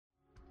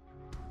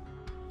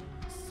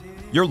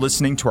You're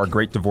listening to our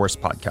Great Divorce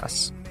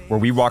podcast, where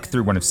we walk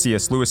through one of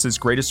C.S. Lewis's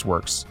greatest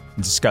works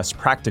and discuss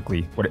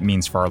practically what it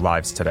means for our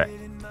lives today.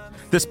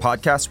 This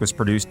podcast was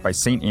produced by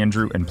St.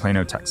 Andrew in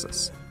Plano,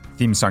 Texas. The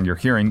theme song you're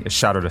hearing is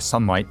Shadow to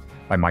Sunlight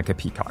by Micah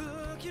Peacock.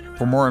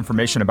 For more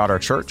information about our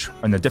church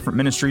and the different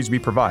ministries we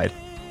provide,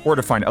 or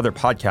to find other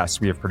podcasts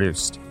we have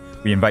produced,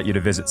 we invite you to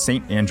visit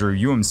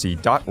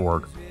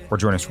standrewumc.org or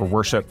join us for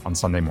worship on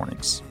Sunday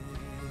mornings.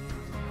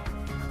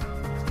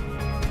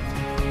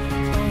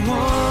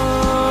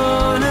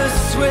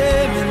 Swim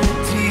in the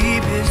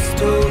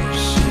deepest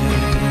ocean.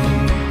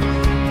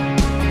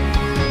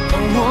 I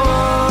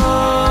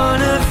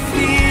wanna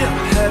feel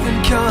heaven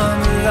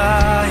come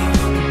alive.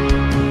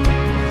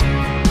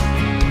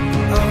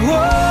 I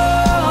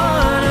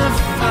wanna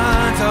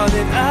find all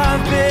that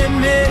I've been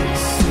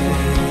missing.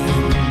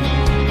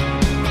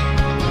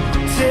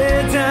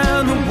 Tear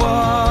down the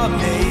wall,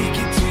 make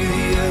it to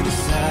the other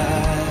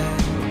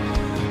side.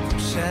 From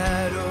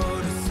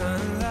shadow to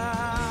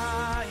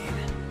sunlight.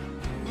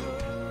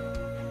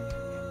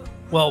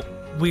 Well,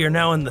 we are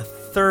now in the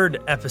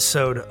third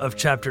episode of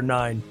Chapter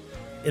 9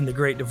 in The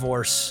Great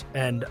Divorce,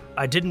 and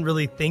I didn't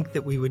really think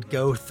that we would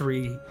go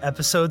 3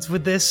 episodes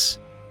with this,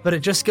 but it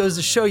just goes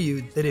to show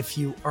you that if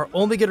you are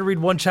only going to read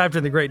one chapter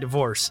in The Great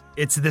Divorce,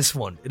 it's this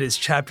one. It is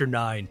Chapter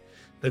 9,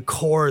 the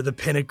core, the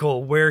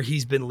pinnacle, where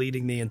he's been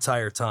leading the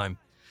entire time.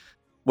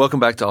 Welcome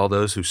back to all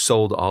those who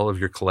sold all of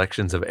your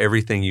collections of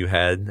everything you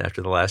had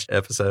after the last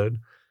episode.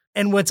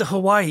 And went to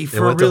Hawaii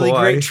for a really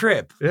great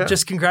trip. Yeah.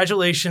 Just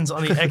congratulations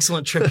on the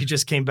excellent trip you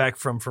just came back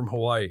from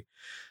Hawaii.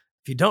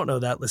 If you don't know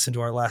that, listen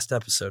to our last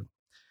episode.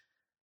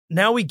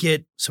 Now we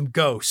get some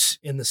ghosts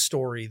in the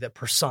story that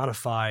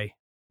personify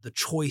the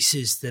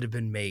choices that have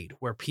been made,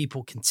 where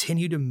people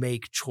continue to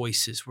make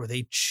choices where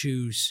they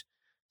choose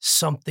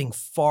something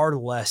far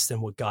less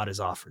than what God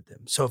has offered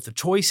them. So if the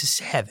choice is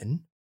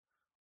heaven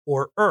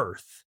or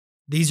earth,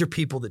 these are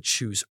people that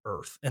choose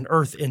earth, and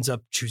earth ends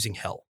up choosing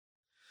hell.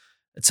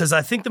 It says,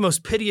 I think the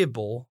most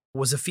pitiable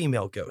was a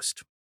female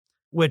ghost,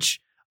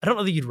 which I don't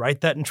know that you'd write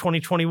that in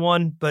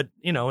 2021, but,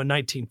 in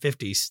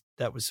 1950s,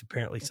 that was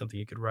apparently something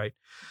you could write.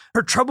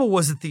 Her trouble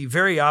was at the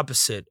very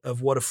opposite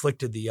of what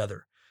afflicted the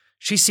other.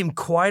 She seemed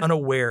quite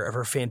unaware of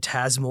her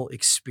phantasmal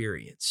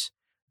experience.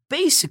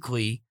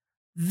 Basically,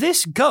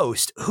 this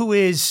ghost, who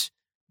is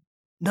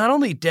not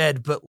only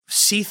dead, but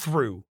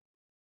see-through,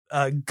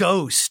 a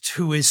ghost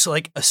who is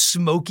like a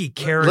smoky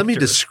character. Let me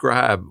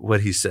describe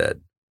what he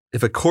said.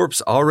 If a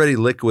corpse already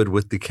liquid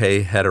with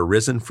decay had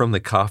arisen from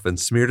the coffin,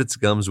 smeared its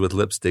gums with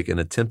lipstick,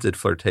 and attempted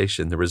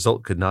flirtation, the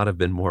result could not have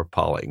been more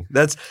appalling.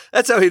 That's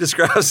how he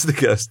describes the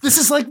ghost. This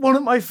is like one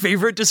of my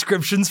favorite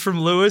descriptions from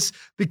Lewis,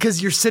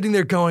 because you're sitting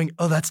there going,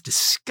 oh, that's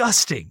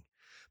disgusting.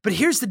 But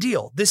here's the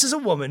deal. This is a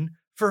woman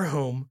for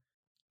whom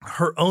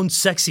her own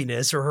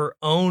sexiness or her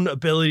own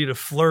ability to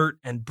flirt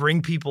and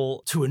bring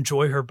people to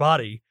enjoy her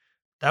body,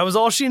 that was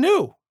all she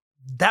knew.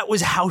 That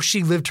was how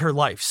she lived her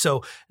life.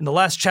 So in the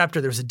last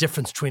chapter, there's a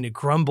difference between a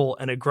grumble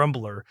and a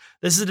grumbler.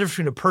 This is a difference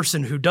between a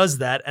person who does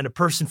that and a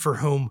person for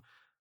whom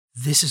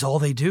this is all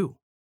they do.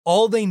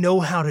 All they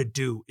know how to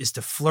do is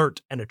to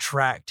flirt and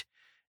attract.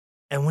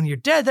 And when you're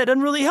dead, that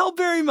doesn't really help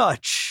very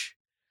much.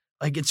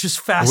 Like, it's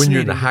just fascinating. When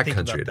you're in the high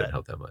country, it doesn't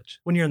help that much.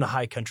 When you're in the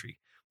high country.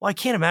 Well, I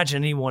can't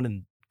imagine anyone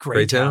in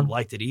Greytown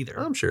liked it either.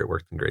 I'm sure it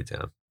worked in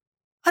Greytown.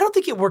 I don't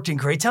think it worked in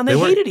Greytown. They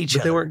hated each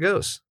other. But they weren't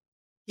ghosts.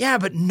 Yeah,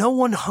 but no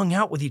one hung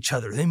out with each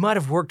other. They might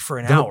have worked for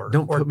an hour or 2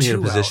 hours. Don't put me in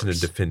a position of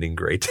defending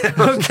Greytown.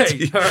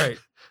 Okay, all right.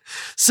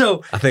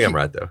 So I think I'm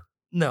right, though.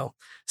 No.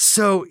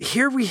 So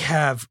here we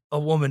have a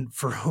woman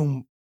for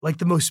whom, like,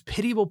 the most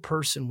pitiable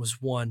person was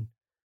one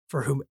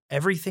for whom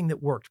everything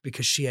that worked,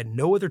 because she had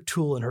no other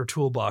tool in her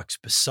toolbox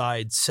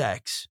besides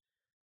sex,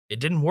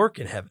 it didn't work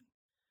in heaven.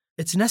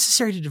 It's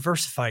necessary to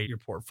diversify your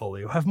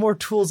portfolio. Have more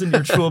tools in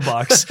your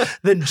toolbox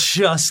than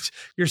just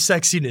your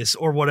sexiness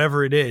or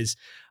whatever it is.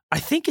 I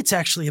think it's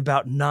actually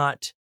about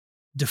not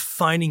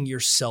defining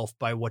yourself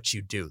by what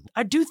you do.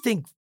 I do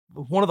think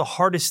one of the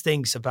hardest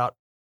things about,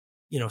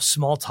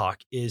 small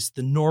talk is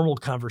the normal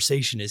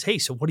conversation is, hey,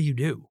 so what do you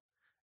do?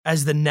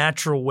 As the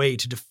natural way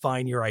to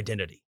define your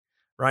identity,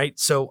 right?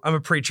 So I'm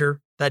a preacher.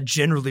 That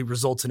generally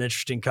results in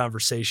interesting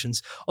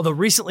conversations. Although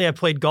recently I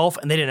played golf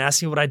and they didn't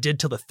ask me what I did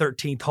till the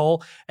 13th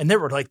hole. And there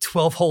were like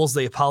 12 holes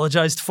they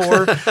apologized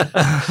for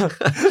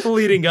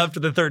leading up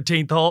to the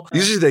 13th hole.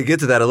 Usually they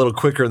get to that a little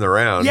quicker in the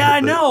round. Yeah, I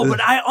know. But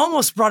I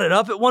almost brought it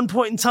up at one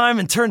point in time.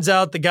 And turns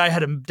out the guy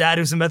had a dad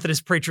who's a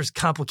Methodist preacher. It's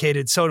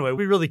complicated. So anyway,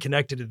 we really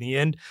connected in the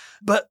end.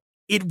 But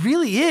it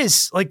really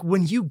is like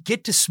when you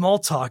get to small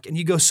talk and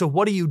you go, so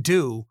what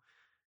do?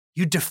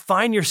 You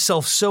define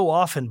yourself so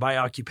often by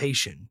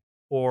occupation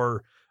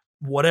or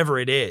whatever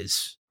it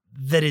is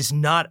that is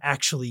not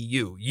actually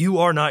you. You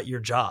are not your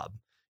job.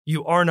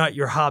 You are not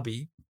your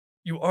hobby.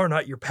 You are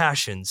not your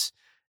passions.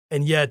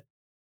 And yet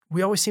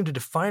we always seem to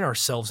define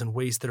ourselves in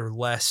ways that are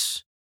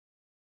less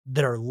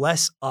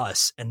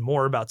us and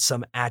more about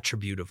some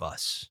attribute of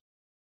us.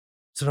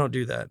 So don't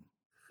do that.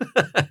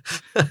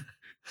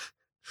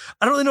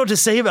 I don't really know what to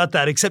say about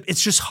that, except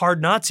it's just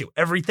hard not to.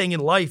 Everything in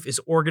life is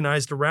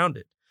organized around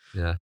it.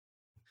 Yeah.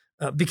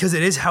 Because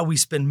it is how we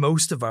spend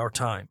most of our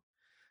time.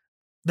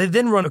 They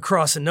then run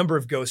across a number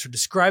of ghosts or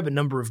describe a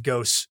number of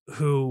ghosts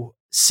who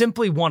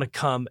simply want to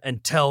come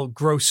and tell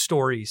gross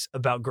stories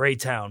about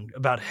Greytown,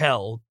 about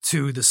hell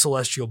to the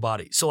celestial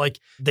body. So like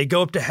they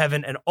go up to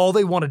heaven and all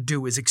they want to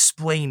do is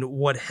explain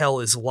what hell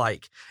is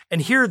like.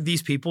 And here are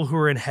these people who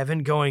are in heaven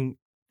going,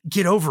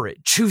 get over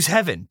it. Choose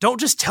heaven. Don't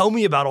just tell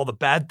me about all the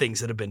bad things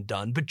that have been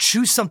done, but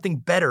choose something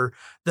better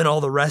than all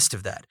the rest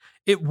of that.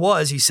 It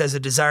was, he says, a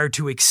desire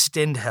to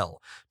extend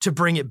hell, to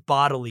bring it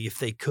bodily, if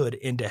they could,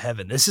 into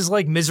heaven. This is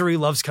like misery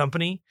loves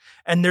company.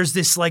 And there's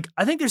this I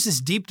think there's this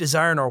deep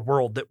desire in our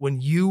world that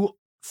when you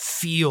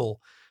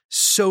feel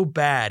so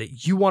bad,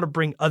 you want to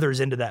bring others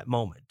into that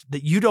moment,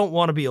 that you don't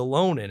want to be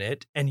alone in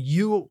it. And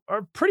you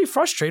are pretty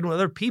frustrated when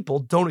other people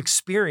don't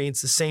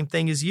experience the same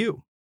thing as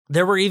you.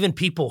 There were even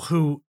people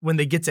who, when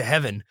they get to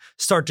heaven,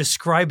 start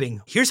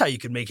describing, here's how you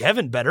can make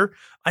heaven better.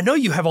 I know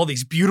you have all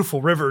these beautiful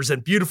rivers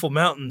and beautiful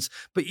mountains,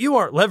 but you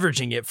aren't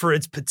leveraging it for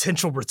its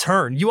potential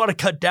return. You ought to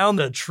cut down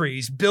the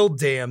trees, build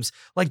dams.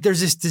 Like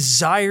there's this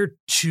desire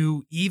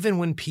to, even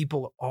when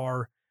people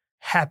are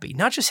happy,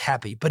 not just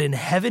happy, but in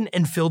heaven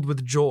and filled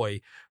with joy,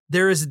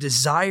 there is a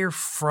desire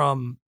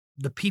from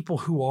the people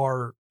who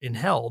are in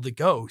hell, the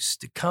ghosts,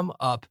 to come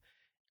up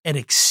and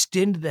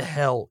extend the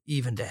hell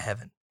even to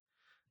heaven.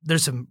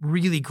 There's some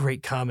really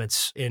great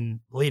comments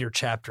in later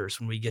chapters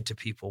when we get to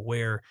people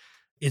where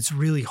it's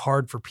really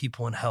hard for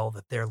people in hell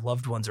that their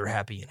loved ones are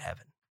happy in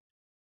heaven.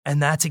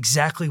 And that's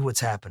exactly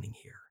what's happening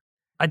here.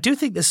 I do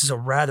think this is a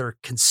rather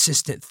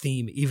consistent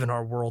theme, even in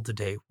our world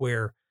today,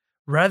 where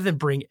rather than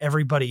bring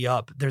everybody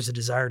up, there's a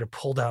desire to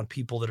pull down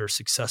people that are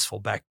successful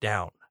back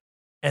down.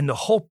 And the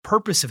whole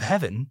purpose of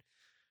heaven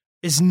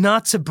is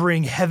not to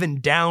bring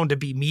heaven down to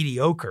be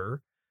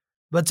mediocre,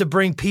 but to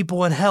bring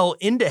people in hell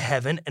into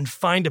heaven and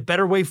find a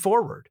better way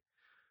forward.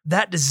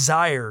 That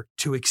desire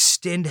to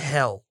extend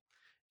hell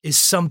is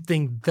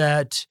something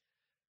that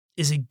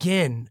is,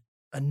 again,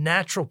 a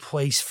natural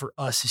place for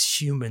us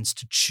as humans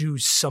to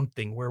choose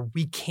something where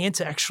we can't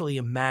actually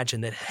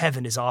imagine that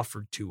heaven is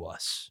offered to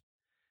us.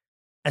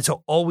 And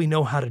so all we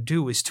know how to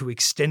do is to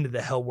extend to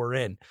the hell we're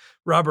in.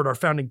 Robert, our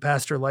founding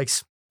pastor,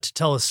 likes to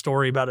tell a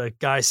story about a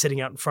guy sitting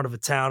out in front of a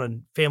town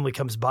and family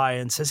comes by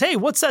and says, hey,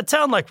 what's that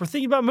town like? We're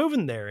thinking about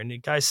moving there. And the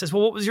guy says,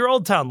 well, what was your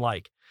old town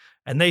like?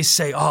 And they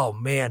say, oh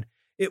man,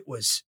 it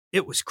was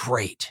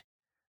great.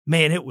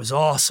 Man, it was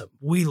awesome.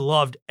 We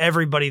loved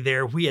everybody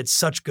there. We had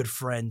such good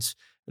friends.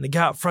 And the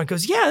guy out front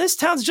goes, yeah, this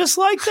town's just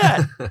like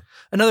that.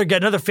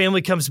 Another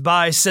family comes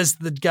by, says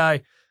to the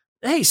guy,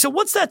 hey, so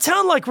what's that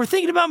town like? We're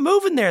thinking about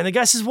moving there. And the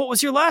guy says, what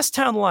was your last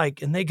town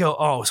like? And they go,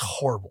 oh, it was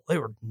horrible. They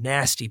were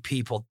nasty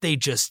people. They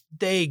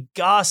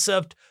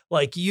gossiped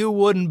like you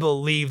wouldn't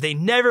believe. They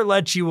never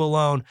let you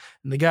alone.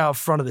 And the guy out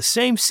front of the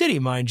same city,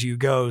 mind you,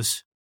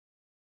 goes,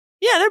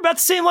 yeah, they're about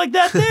the same like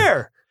that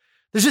there.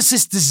 There's just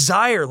this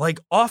desire, like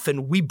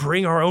often we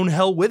bring our own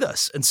hell with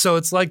us. And so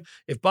it's like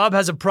if Bob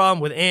has a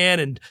problem with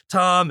Ann and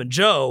Tom and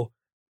Joe,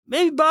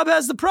 maybe Bob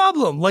has the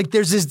problem. Like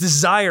there's this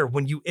desire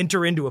when you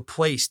enter into a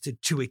place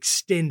to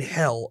extend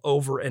hell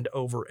over and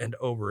over and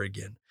over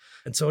again.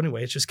 And so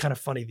anyway, it's just kind of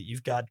funny that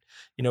you've got,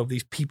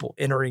 these people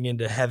entering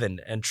into heaven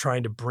and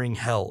trying to bring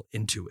hell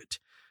into it.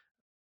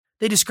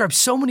 They describe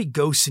so many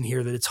ghosts in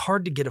here that it's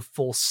hard to get a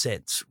full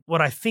sense.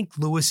 What I think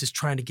Lewis is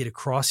trying to get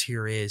across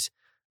here is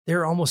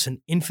there are almost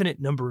an infinite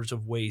numbers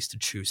of ways to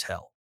choose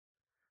hell.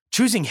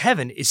 Choosing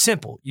heaven is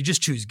simple. You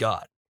just choose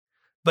God.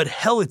 But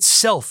hell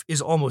itself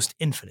is almost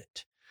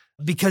infinite,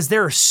 because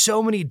there are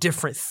so many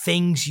different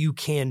things you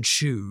can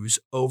choose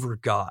over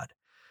God.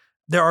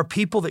 There are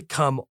people that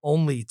come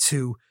only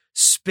to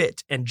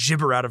spit and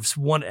gibber out of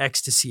one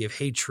ecstasy of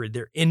hatred,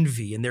 their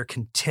envy and their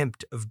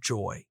contempt of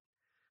joy.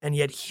 And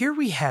yet here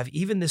we have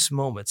even this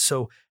moment.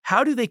 So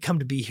how do they come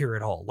to be here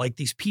at all? Like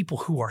these people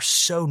who are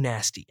so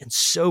nasty and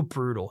so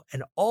brutal,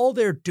 and all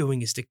they're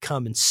doing is to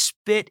come and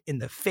spit in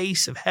the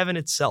face of heaven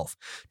itself,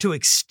 to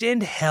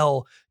extend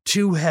hell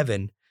to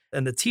heaven.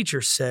 And the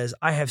teacher says,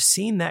 I have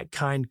seen that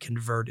kind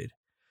converted.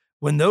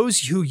 When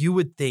those who you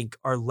would think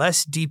are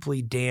less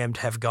deeply damned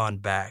have gone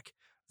back,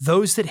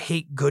 those that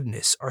hate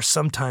goodness are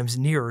sometimes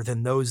nearer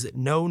than those that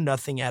know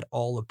nothing at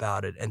all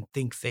about it and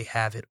think they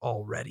have it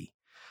already.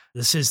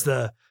 This is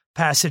the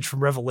passage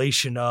from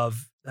Revelation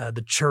of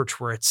the church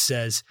where it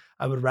says,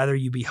 I would rather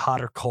you be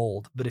hot or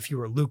cold, but if you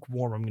are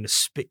lukewarm, I'm going to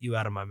spit you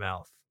out of my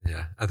mouth.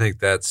 Yeah, I think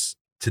that's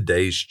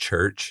today's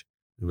church,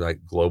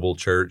 like global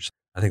church.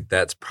 I think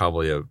that's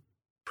probably a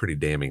pretty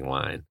damning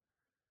line.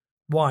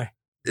 Why?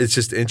 It's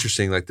just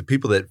interesting. Like the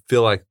people that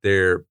feel like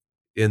they're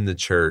in the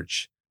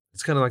church,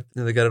 it's kind of like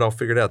they got it all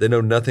figured out. They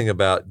know nothing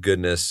about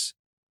goodness,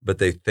 but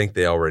they think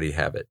they already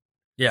have it.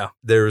 Yeah.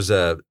 There was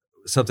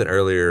something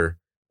earlier,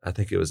 I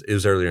think it was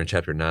earlier in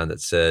chapter 9 that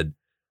said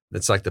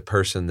it's like the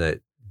person that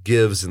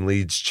gives and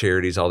leads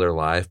charities all their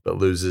life, but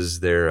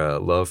loses their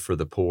love for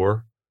the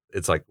poor.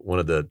 It's like one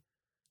of the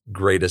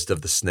greatest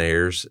of the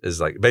snares is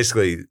like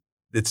basically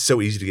it's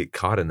so easy to get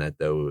caught in that,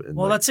 though.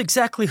 Well, that's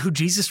exactly who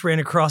Jesus ran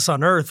across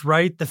on earth,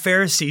 right? The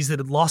Pharisees that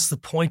had lost the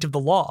point of the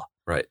law.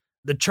 Right.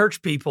 The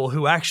church people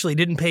who actually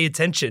didn't pay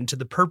attention to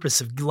the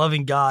purpose of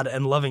loving God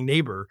and loving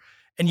neighbor.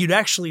 And you'd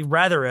actually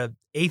rather an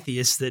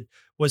atheist that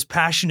was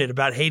passionate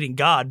about hating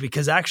God,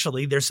 because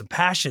actually there's some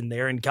passion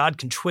there and God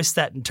can twist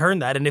that and turn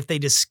that. And if they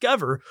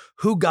discover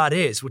who God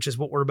is, which is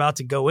what we're about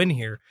to go in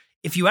here,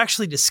 if you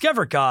actually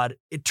discover God,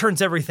 it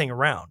turns everything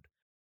around.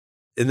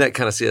 Isn't that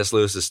kind of C.S.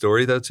 Lewis's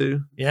story, though,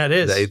 too? Yeah, it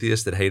is. The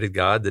atheist that hated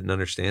God, didn't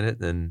understand it,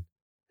 and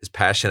his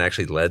passion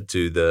actually led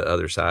to the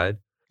other side.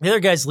 The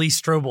other guy's Lee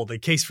Strobel, the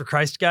Case for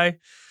Christ guy.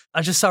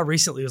 I just saw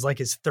recently it was like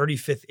his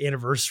 35th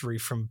anniversary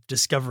from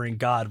discovering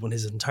God, when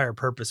his entire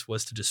purpose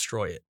was to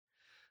destroy it.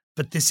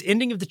 But this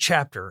ending of the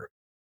chapter,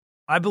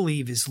 I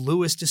believe, is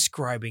Lewis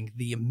describing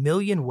the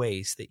million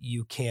ways that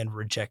you can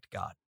reject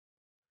God,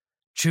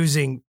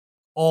 choosing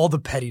all the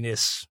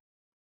pettiness,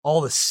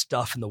 all the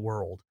stuff in the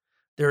world.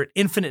 There are an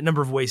infinite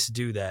number of ways to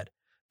do that.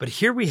 But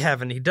here we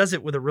have, and he does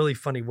it with a really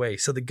funny way.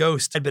 So the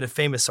ghost had been a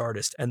famous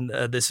artist, and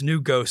this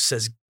new ghost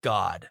says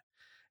God.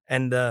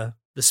 And the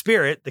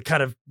spirit, the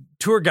kind of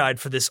tour guide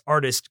for this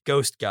artist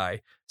ghost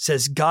guy,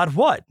 says, God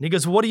what? And he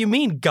goes, what do you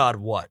mean, God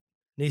what?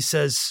 And he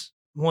says,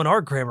 well, in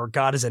our grammar,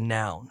 God is a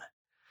noun.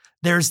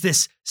 There's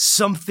this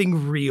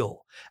something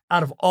real.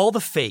 Out of all the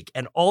fake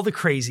and all the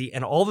crazy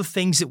and all the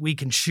things that we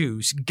can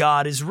choose,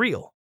 God is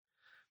real.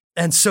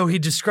 And so he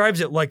describes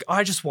it like,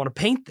 I just want to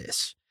paint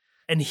this.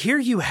 And here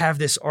you have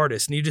this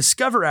artist, and you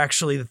discover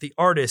actually that the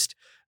artist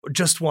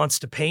just wants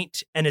to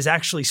paint and is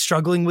actually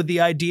struggling with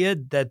the idea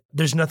that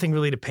there's nothing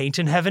really to paint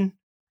in heaven,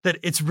 that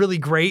it's really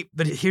great,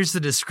 but here's the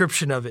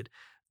description of it.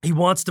 He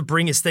wants to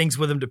bring his things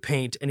with him to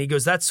paint, and he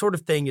goes, that sort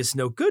of thing is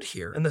no good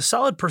here. And the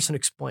solid person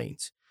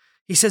explains.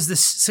 He says, the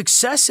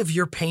success of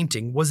your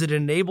painting was it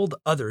enabled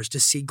others to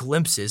see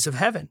glimpses of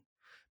heaven.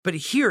 But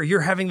here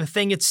you're having the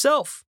thing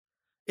itself.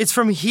 It's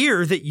from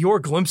here that your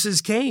glimpses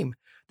came.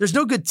 There's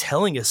no good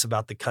telling us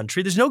about the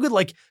country. There's no good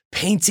like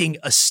painting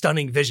a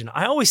stunning vision.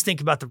 I always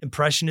think about the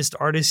impressionist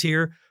artists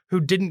here who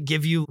didn't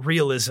give you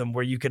realism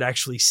where you could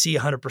actually see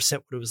 100%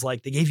 what it was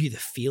like. They gave you the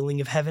feeling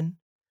of heaven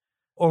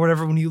or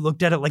whatever when you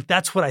looked at it. Like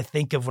that's what I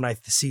think of when I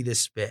see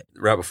this bit.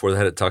 Right before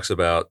that, it talks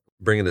about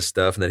bringing the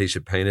stuff and that he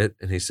should paint it.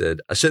 And he said,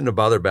 I shouldn't have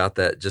bothered about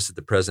that just at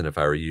the present if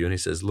I were you. And he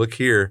says, look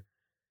here,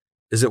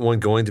 isn't one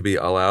going to be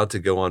allowed to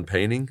go on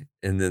painting?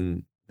 And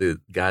then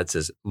the guide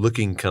says,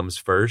 looking comes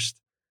first.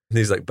 And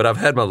he's like, but I've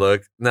had my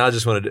look. Now I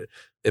just wanted to,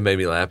 it made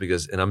me laugh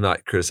because, and I'm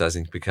not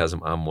criticizing because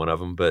I'm one of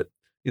them, but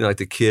you know, like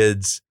the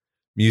kids'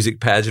 music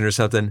pageant or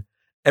something,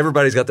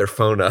 everybody's got their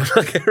phone up.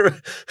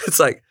 It's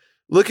like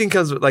looking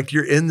comes, like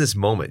you're in this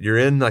moment. You're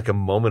in like a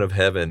moment of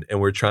heaven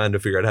and we're trying to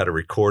figure out how to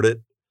record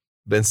it.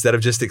 But instead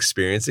of just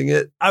experiencing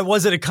it. I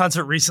was at a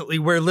concert recently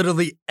where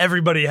literally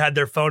everybody had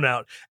their phone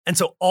out. And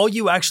so all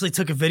you actually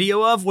took a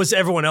video of was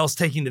everyone else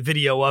taking the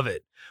video of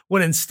it.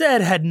 When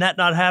instead, had that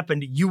not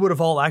happened, you would have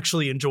all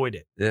actually enjoyed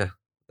it. Yeah.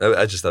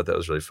 I just thought that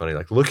was really funny.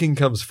 Like looking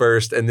comes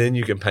first and then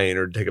you can paint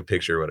or take a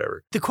picture or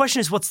whatever. The question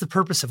is, what's the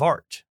purpose of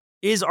art?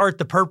 Is art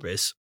the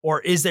purpose,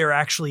 or is there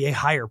actually a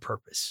higher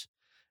purpose?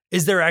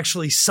 Is there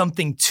actually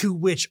something to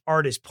which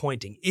art is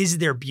pointing? Is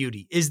there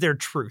beauty? Is there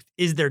truth?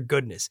 Is there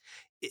goodness?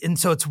 And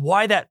so it's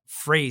why that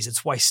phrase,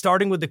 it's why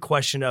starting with the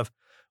question of,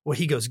 well,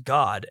 he goes,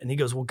 God, and he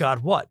goes, well,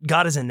 God what?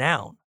 God is a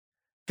noun.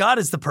 God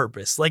is the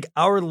purpose. Like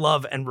our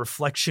love and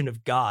reflection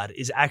of God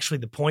is actually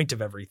the point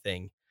of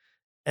everything.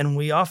 And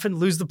we often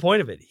lose the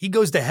point of it. He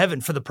goes to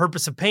heaven for the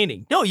purpose of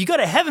painting. No, you go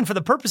to heaven for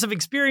the purpose of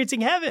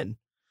experiencing heaven.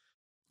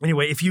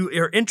 Anyway, if you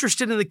are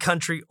interested in the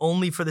country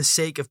only for the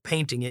sake of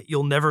painting it,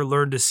 you'll never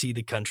learn to see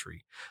the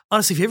country.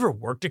 Honestly, if you ever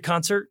worked a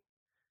concert,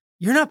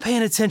 you're not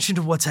paying attention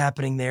to what's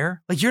happening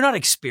there. Like you're not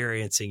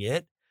experiencing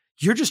it.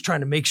 You're just trying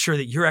to make sure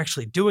that you're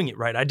actually doing it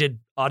right. I did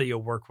audio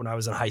work when I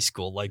was in high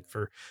school, like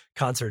for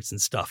concerts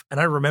and stuff. And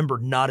I remember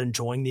not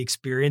enjoying the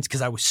experience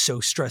because I was so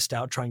stressed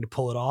out trying to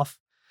pull it off.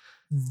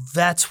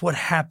 That's what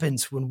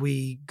happens when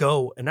we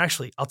go. And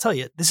actually, I'll tell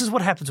you, this is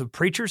what happens when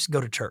preachers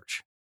go to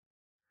church.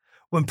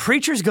 When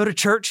preachers go to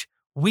church,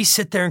 we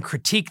sit there and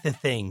critique the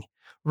thing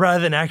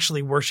rather than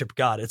actually worship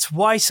God. It's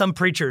why some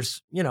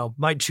preachers,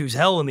 might choose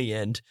hell in the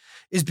end,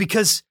 is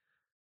because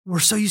we're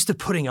so used to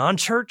putting on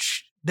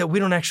church that we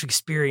don't actually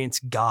experience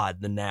God,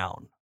 the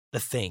noun, the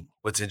thing.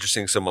 What's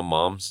interesting, so my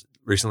mom's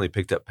recently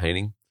picked up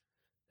painting,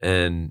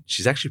 and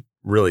she's actually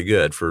really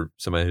good for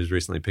somebody who's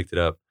recently picked it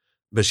up,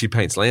 but she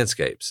paints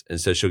landscapes. And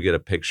so she'll get a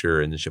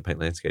picture and then she'll paint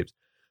landscapes.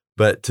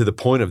 But to the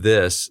point of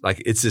this,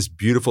 like it's this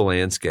beautiful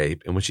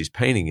landscape, and when she's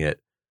painting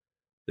it,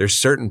 there's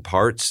certain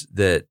parts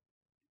that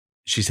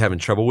she's having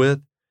trouble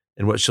with.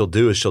 And what she'll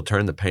do is she'll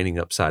turn the painting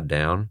upside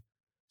down.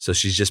 So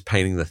she's just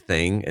painting the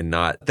thing and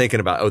not thinking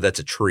about, oh, that's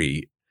a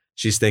tree.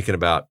 She's thinking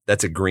about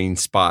that's a green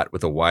spot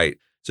with a white.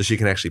 So she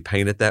can actually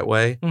paint it that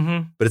way.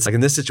 Mm-hmm. But it's like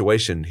in this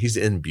situation, he's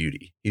in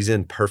beauty. He's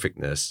in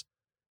perfectness.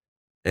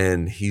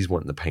 And he's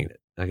wanting to paint it.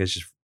 I guess it's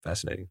just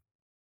fascinating.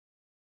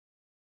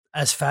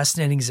 as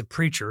fascinating as a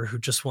preacher who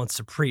just wants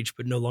to preach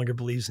but no longer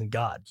believes in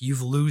God.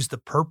 You've lose the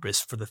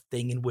purpose for the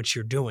thing in which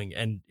you're doing.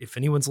 And if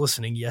anyone's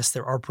listening, yes,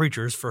 there are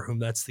preachers for whom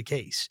that's the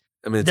case.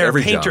 I mean, it's there are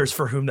every painters job.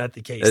 for whom that's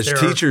the case. There's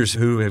teachers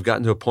who have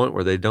gotten to a point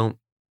where they don't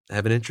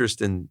have an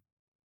interest in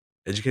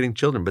educating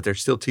children, but they're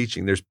still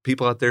teaching. There's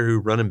people out there who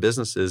run in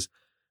businesses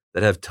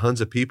that have tons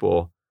of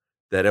people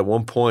that at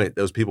one point,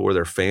 those people were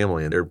their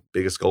family and their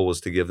biggest goal was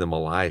to give them a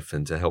life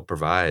and to help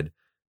provide.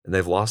 And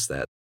they've lost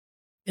that.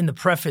 In the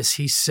preface,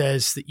 he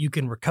says that you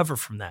can recover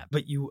from that,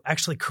 but you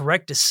actually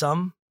correct a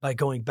sum by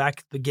going back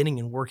at the beginning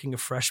and working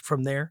afresh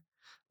from there.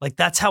 Like,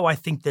 that's how I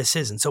think this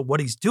is. And so what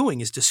he's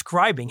doing is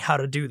describing how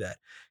to do that.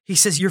 He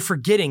says, you're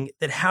forgetting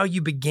that how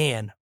you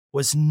began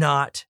was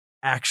not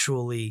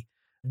actually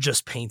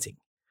just painting.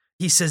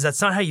 He says,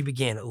 that's not how you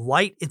began.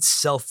 Light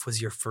itself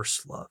was your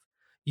first love.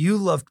 You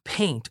loved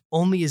paint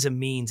only as a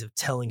means of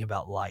telling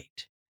about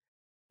light.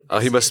 Oh,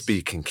 he must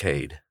be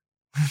Kincaid.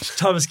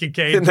 Thomas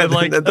Kincaid.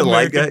 the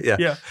light guy?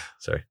 Yeah.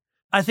 Sorry.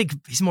 I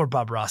think he's more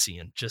Bob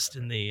Rossian, just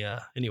in the,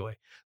 anyway.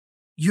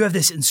 You have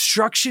this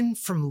instruction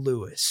from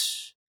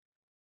Lewis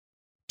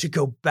to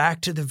go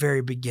back to the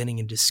very beginning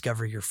and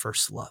discover your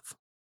first love.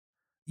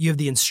 You have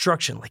the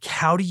instruction, like,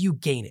 how do you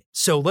gain it?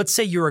 So let's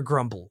say you're a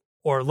grumble,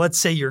 or let's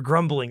say you're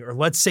grumbling, or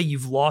let's say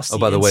you've lost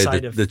by the way,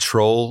 the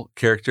troll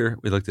character,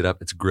 we looked it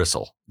up. It's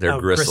Gristle. They're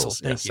gristles.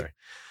 Thank you. Sorry.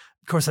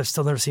 Of course, I've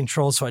still never seen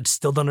Trolls, so I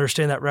still don't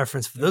understand that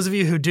reference. For those of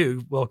you who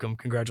do, welcome,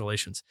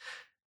 congratulations.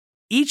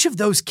 Each of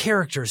those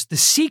characters, the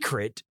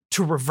secret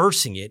to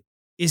reversing it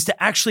is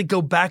to actually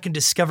go back and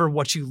discover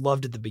what you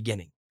loved at the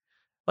beginning.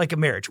 Like a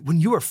marriage.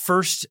 When you were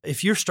first,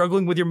 if you're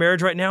struggling with your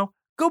marriage right now,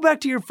 go back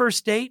to your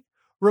first date.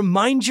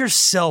 Remind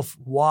yourself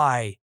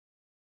why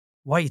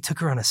you took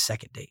her on a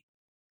second date.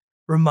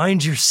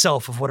 Remind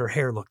yourself of what her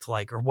hair looked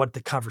like, or what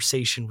the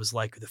conversation was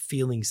like, or the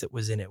feelings that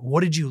was in it.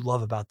 What did you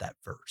love about that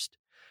first?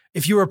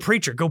 If you're a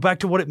preacher, go back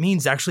to what it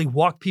means to actually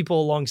walk people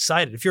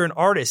alongside it. If you're an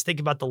artist, think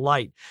about the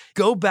light.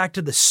 Go back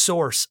to the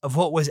source of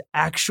what was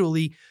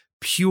actually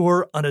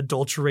pure,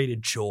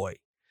 unadulterated joy,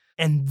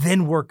 and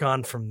then work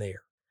on from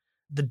there.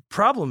 The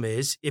problem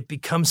is it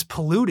becomes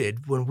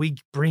polluted when we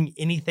bring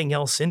anything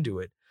else into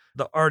it.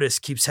 The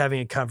artist keeps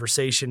having a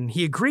conversation.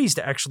 He agrees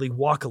to actually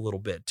walk a little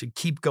bit, to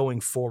keep going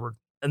forward.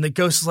 And the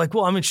ghost is like,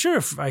 well, I mean, sure,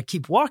 if I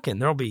keep walking,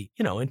 there'll be,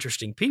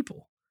 interesting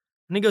people.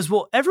 And he goes,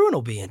 well, everyone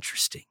will be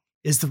interesting,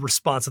 is the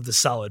response of the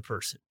solid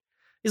person.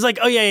 He's like,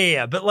 oh,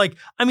 yeah. But like,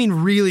 I mean,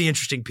 really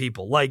interesting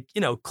people, like,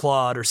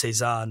 Claude or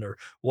Cézanne or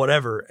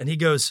whatever. And he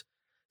goes,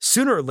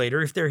 sooner or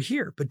later, if they're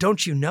here, but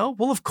don't you know?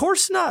 Well, of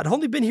course not. I've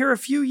only been here a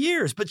few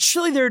years, but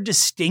surely they're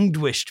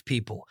distinguished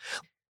people.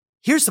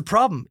 Here's the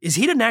problem, is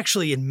he didn't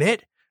actually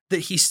admit that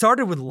he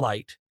started with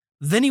light,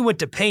 then he went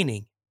to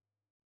painting,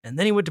 and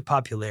then he went to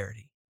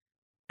popularity.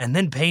 And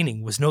then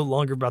painting was no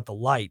longer about the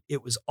light.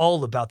 It was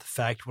all about the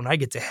fact, when I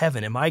get to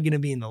heaven, am I going to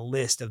be in the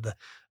list of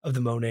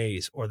the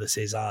Monets or the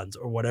Cézannes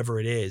or whatever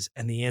it is?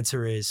 And the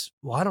answer is,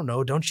 well, I don't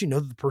know. Don't you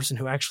know that the person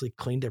who actually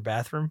cleaned their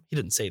bathroom? He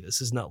didn't say this.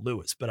 This is not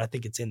Lewis, but I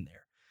think it's in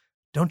there.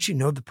 Don't you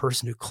know the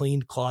person who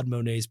cleaned Claude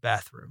Monet's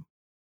bathroom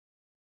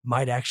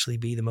might actually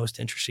be the most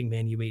interesting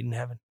man you meet in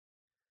heaven?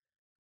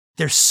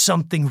 There's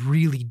something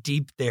really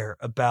deep there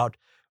about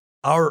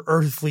our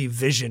earthly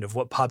vision of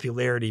what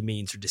popularity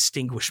means, or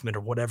distinguishment,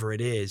 or whatever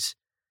it is.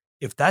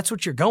 If that's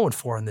what you're going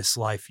for in this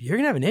life, you're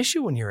going to have an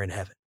issue when you're in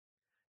heaven.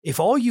 If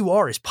all you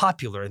are is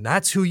popular and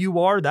that's who you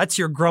are, that's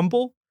your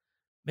grumble,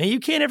 man, you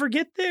can't ever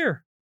get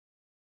there.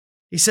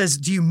 He says,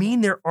 do you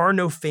mean there are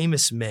no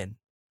famous men?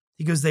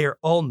 He goes, they are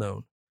all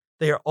known.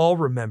 They are all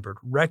remembered,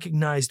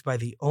 recognized by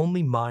the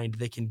only mind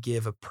that can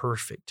give a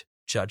perfect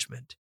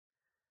judgment.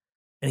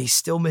 And he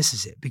still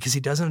misses it because he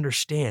doesn't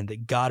understand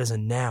that God is a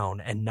noun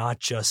and not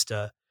just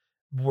a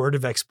word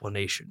of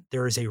explanation.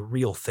 There is a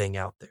real thing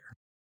out there.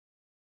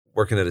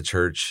 Working at a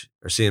church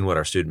or seeing what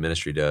our student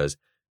ministry does,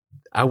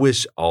 I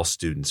wish all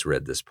students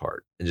read this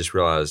part and just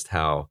realized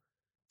how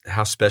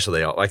special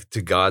they are. Like,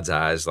 to God's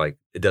eyes, like,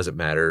 it doesn't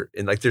matter.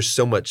 And like, there's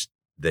so much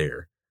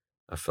there,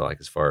 I feel like,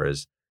 as far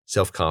as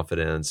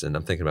self-confidence. And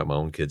I'm thinking about my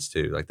own kids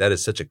too. Like, that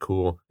is such a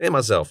cool, and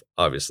myself,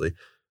 obviously,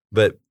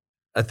 but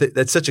I think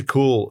that's such a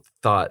cool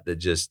thought that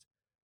just,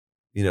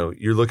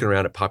 you're looking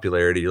around at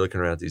popularity, you're looking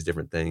around at these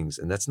different things,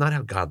 and that's not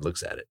how God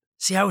looks at it.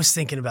 See, I was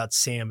thinking about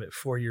Sam at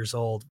 4 years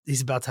old.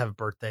 He's about to have a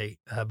birthday,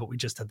 but we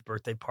just had the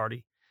birthday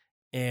party.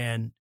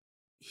 And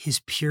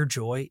his pure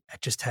joy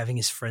at just having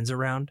his friends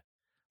around.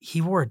 He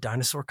wore a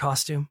dinosaur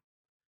costume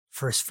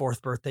for his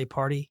 4th birthday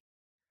party.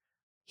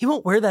 He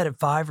won't wear that at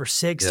 5 or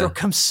 6. Yeah. There'll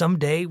come some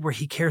day where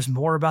he cares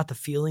more about the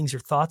feelings or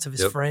thoughts of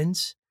his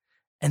friends.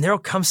 And there'll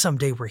come some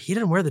day where he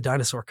didn't wear the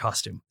dinosaur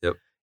costume,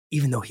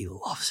 even though he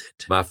loves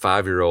it. My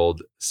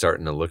 5-year-old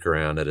starting to look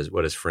around at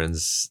what his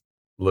friends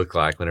look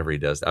like whenever he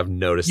does. I've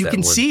noticed that. You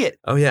can see it.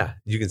 Oh, yeah,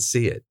 you can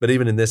see it. But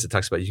even in this, it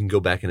talks about you can go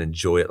back and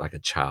enjoy it like a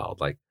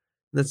child. Like,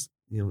 that's,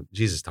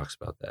 Jesus talks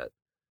about that.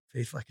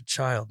 Faith like a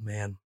child,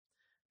 man.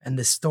 And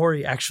the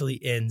story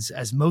actually ends,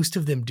 as most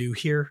of them do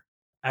here,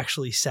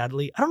 actually,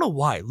 sadly. I don't know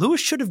why.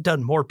 Lewis should have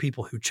done more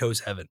people who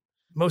chose heaven.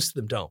 Most of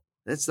them don't.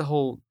 That's the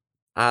whole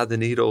eye of the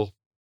needle.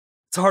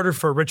 It's harder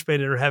for a rich man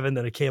to enter heaven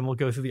than a camel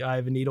go through the eye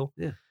of a needle.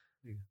 Yeah.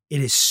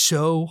 It is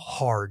so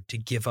hard to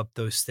give up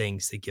those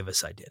things that give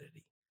us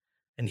identity.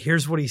 And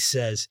here's what he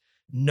says.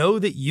 Know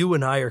that you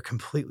and I are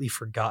completely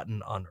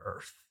forgotten on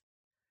earth.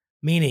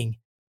 Meaning,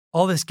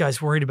 all this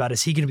guy's worried about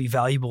is he going to be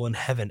valuable in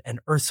heaven, and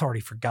earth's already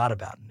forgot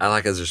about him. I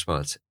like his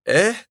response.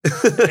 Eh?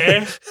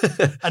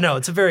 I know,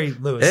 it's a very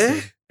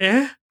Lewis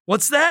thing.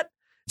 What's that?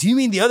 Do you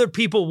mean the other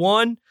people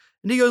won?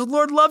 And he goes,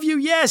 Lord love you?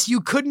 Yes,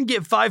 you couldn't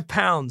get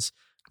 £5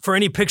 for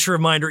any picture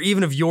of mine or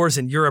even of yours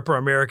in Europe or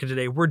America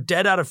today. We're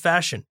dead out of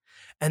fashion.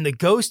 And the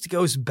ghost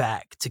goes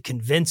back to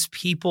convince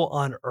people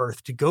on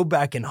earth to go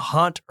back and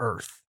haunt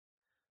earth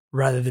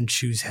rather than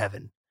choose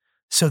heaven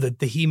so that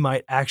he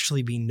might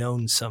actually be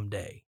known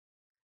someday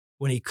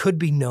when he could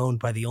be known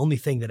by the only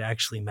thing that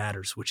actually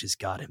matters, which is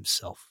God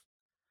himself.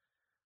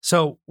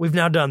 So we've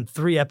now done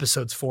 3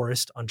 episodes,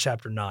 Forrest, on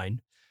chapter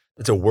 9.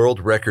 It's a world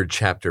record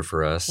chapter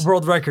for us.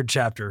 World record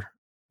chapter.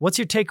 What's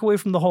your takeaway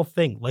from the whole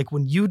thing? Like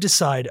when you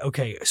decide,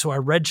 okay, so I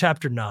read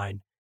chapter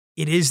 9.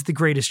 It is the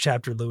greatest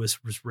chapter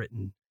Lewis was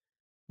written.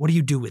 What do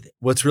you do with it?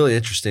 What's really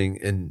interesting,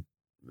 and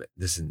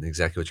this isn't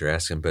exactly what you're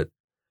asking, but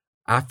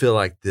I feel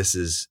like this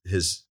is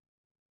his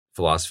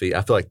philosophy.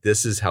 I feel like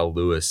this is how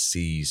Lewis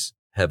sees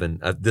heaven.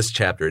 This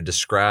chapter, it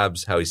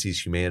describes how he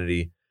sees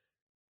humanity,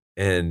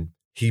 and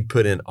he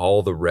put in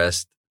all the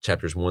rest,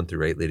 chapters 1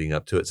 through 8 leading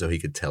up to it, so he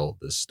could tell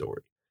this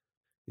story.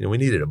 You know, we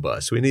needed a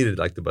bus. We needed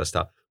like the bus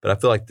stop. But I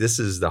feel like this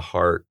is the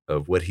heart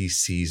of what he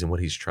sees and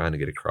what he's trying to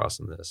get across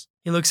in this.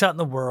 He looks out in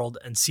the world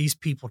and sees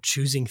people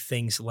choosing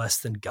things less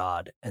than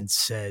God and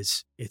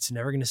says, it's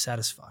never going to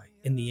satisfy.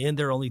 In the end,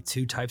 there are only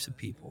 2 types of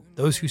people.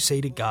 Those who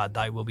say to God,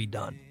 thy will be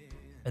done,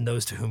 and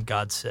those to whom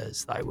God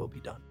says, thy will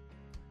be done.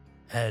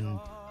 And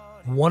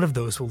one of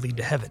those will lead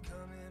to heaven.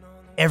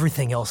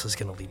 Everything else is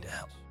going to lead to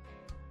hell.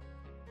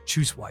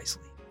 Choose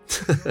wisely.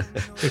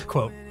 Good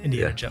quote,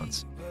 Indiana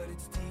Jones.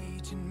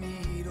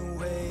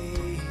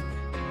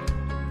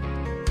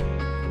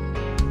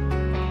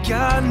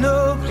 Got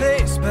no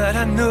place, but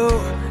I know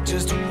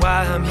just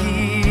why I'm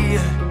here.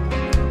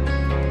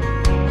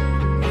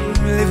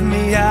 Lift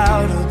me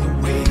out of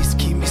the ways,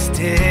 keep me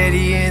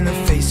steady in the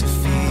face of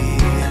fear.